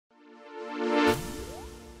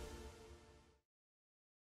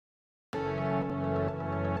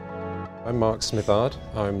I'm Mark Smithard.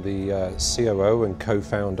 I'm the COO and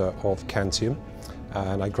co-founder of Cantium,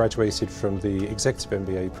 and I graduated from the Executive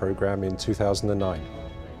MBA program in 2009.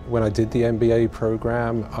 When I did the MBA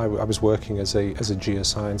program, I was working as a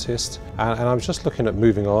geoscientist, and I was just looking at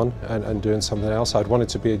moving on and doing something else. I'd wanted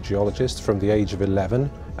to be a geologist from the age of 11,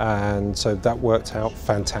 and so that worked out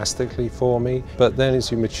fantastically for me. But then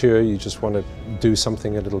as you mature, you just want to do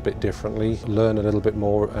something a little bit differently, learn a little bit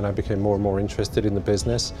more, and I became more and more interested in the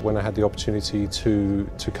business. When I had the opportunity to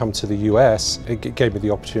come to the US, it gave me the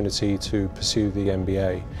opportunity to pursue the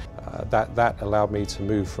MBA. That allowed me to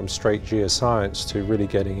move from straight geoscience to really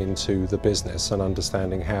getting into the business and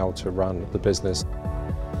understanding how to run the business.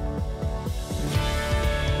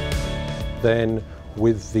 Then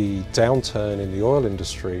with the downturn in the oil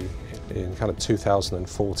industry in kind of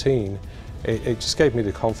 2014, it just gave me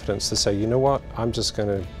the confidence to say, you know what, I'm just going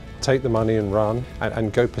to take the money and run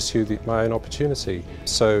and go pursue my own opportunity.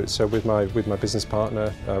 So with my business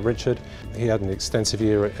partner, Richard, he had an extensive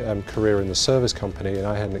career in the service company, and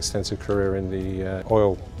I had an extensive career in the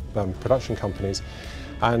oil production companies.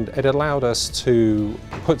 And it allowed us to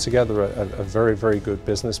put together a very, very good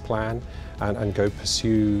business plan and go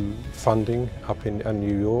pursue funding up in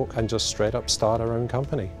New York and just straight up start our own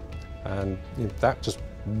company. And that just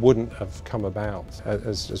wouldn't have come about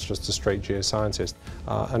as just a straight geoscientist.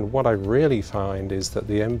 And what I really find is that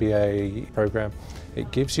the MBA program,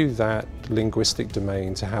 it gives you that linguistic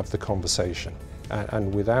domain to have the conversation.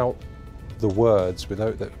 And without the words,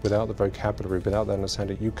 without the vocabulary, without the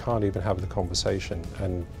understanding, you can't even have the conversation.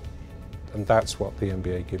 And that's what the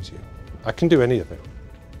MBA gives you. I can do any of it.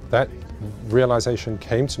 That realization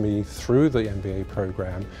came to me through the MBA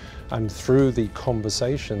program and through the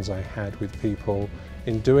conversations I had with people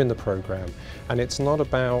in doing the program. And it's not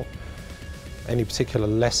about any particular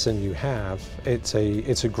lesson you have, it's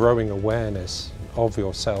a growing awareness of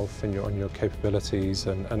yourself and your capabilities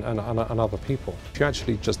and other people. If you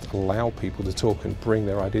actually just allow people to talk and bring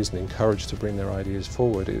their ideas and encourage to bring their ideas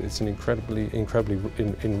forward, it's an incredibly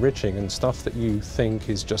enriching, and stuff that you think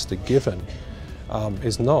is just a given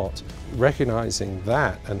is not. Recognizing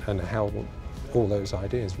that and how all those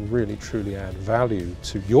ideas really truly add value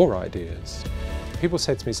to your ideas. People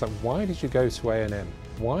said to me, it's like, why did you go to A&M?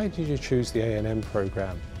 Why did you choose the A&M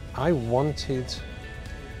program? I wanted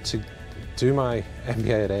to do my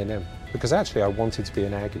MBA at A&M because actually I wanted to be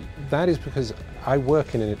an Aggie. That is because I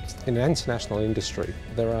work in an international industry.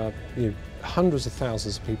 There are hundreds of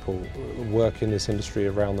thousands of people who work in this industry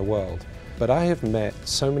around the world. But I have met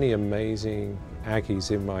so many amazing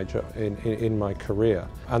Aggies in my career,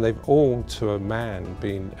 and they've all, to a man,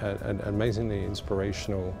 been an amazingly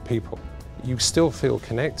inspirational people. You still feel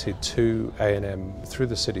connected to A&M through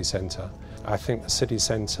the city centre. I think the city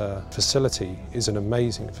centre facility is an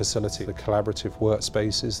amazing facility. The collaborative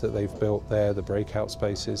workspaces that they've built there, the breakout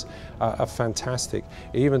spaces, are fantastic,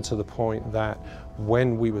 even to the point that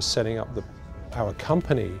when we were setting up our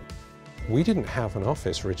company, we didn't have an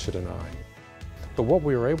office, Richard and I. But what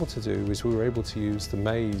we were able to do is we were able to use the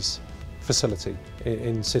Maze facility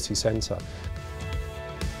in city centre.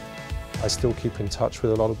 I still keep in touch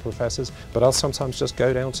with a lot of professors, but I'll sometimes just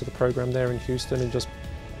go down to the program there in Houston and just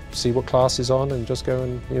see what class is on and just go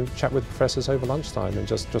and chat with professors over lunchtime and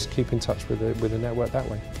just keep in touch with the network that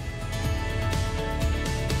way.